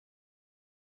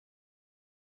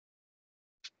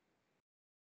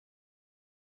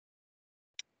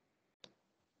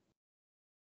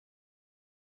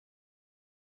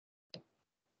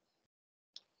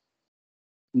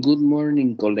Good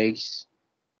morning, colleagues.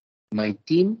 My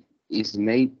team is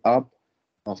made up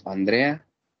of Andrea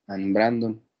and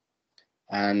Brandon,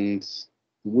 and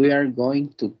we are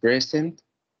going to present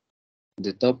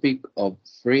the topic of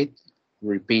fruit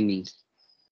ripening.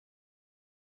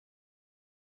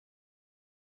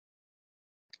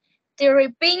 The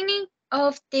repainting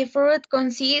of the fruit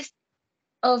consists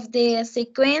of the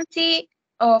sequence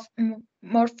of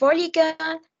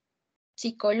morphological,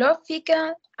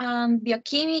 psychological, and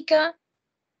biochemical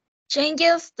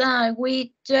changes that will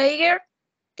trigger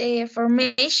the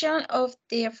formation of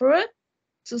the fruit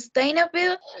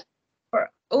sustainable for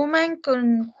human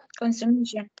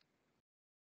consumption.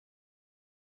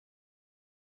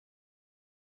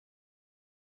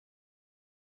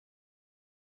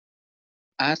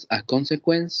 As a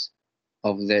consequence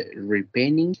of the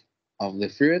ripening of the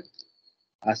fruit,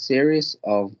 a series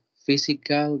of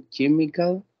physical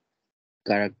chemical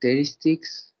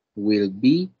characteristics will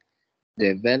be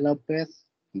developed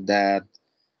that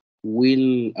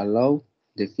will allow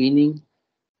defining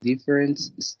different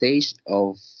stages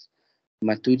of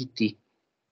maturity.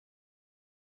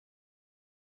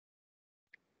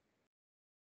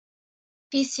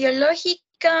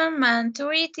 Physiological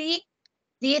maturity,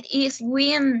 that is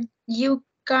when you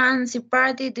can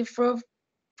separate the fruit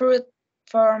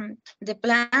from the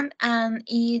plant and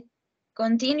it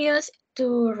continues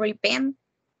to ripen.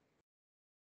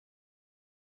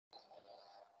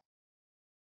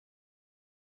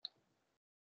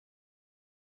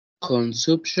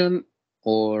 Consumption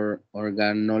or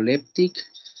organoleptic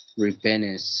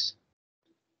repentance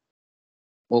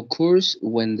occurs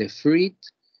when the fruit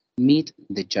meet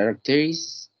the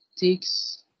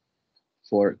characteristics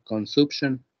for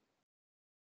consumption.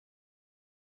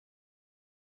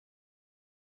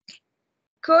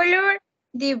 Color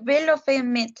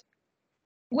development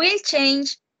will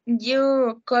change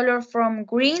your color from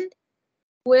green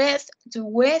west to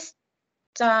west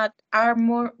that are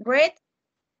more red,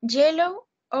 yellow,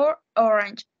 or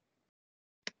orange.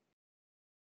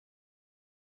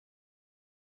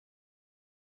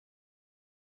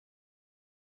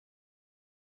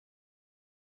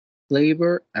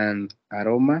 Flavor and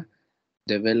aroma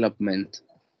development.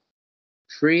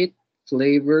 Fruit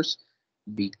flavors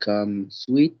become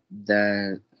sweet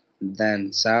than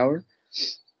sour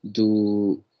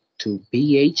due to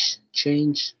pH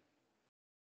change.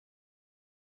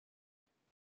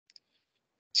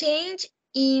 Change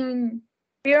in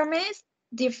firmness,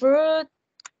 the fruit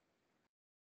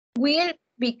will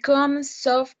become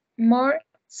soft, more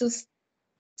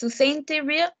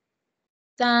susceptible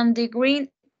than the green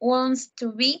wants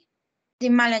to be the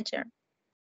manager.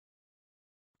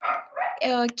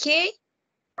 Okay,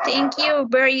 thank you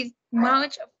very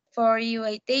much for your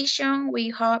attention. We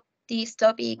hope this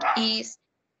topic is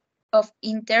of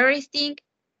interesting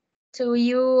to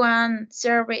you and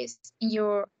service in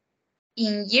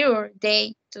your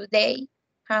day-to-day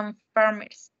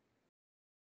farmers.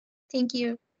 Thank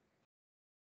you.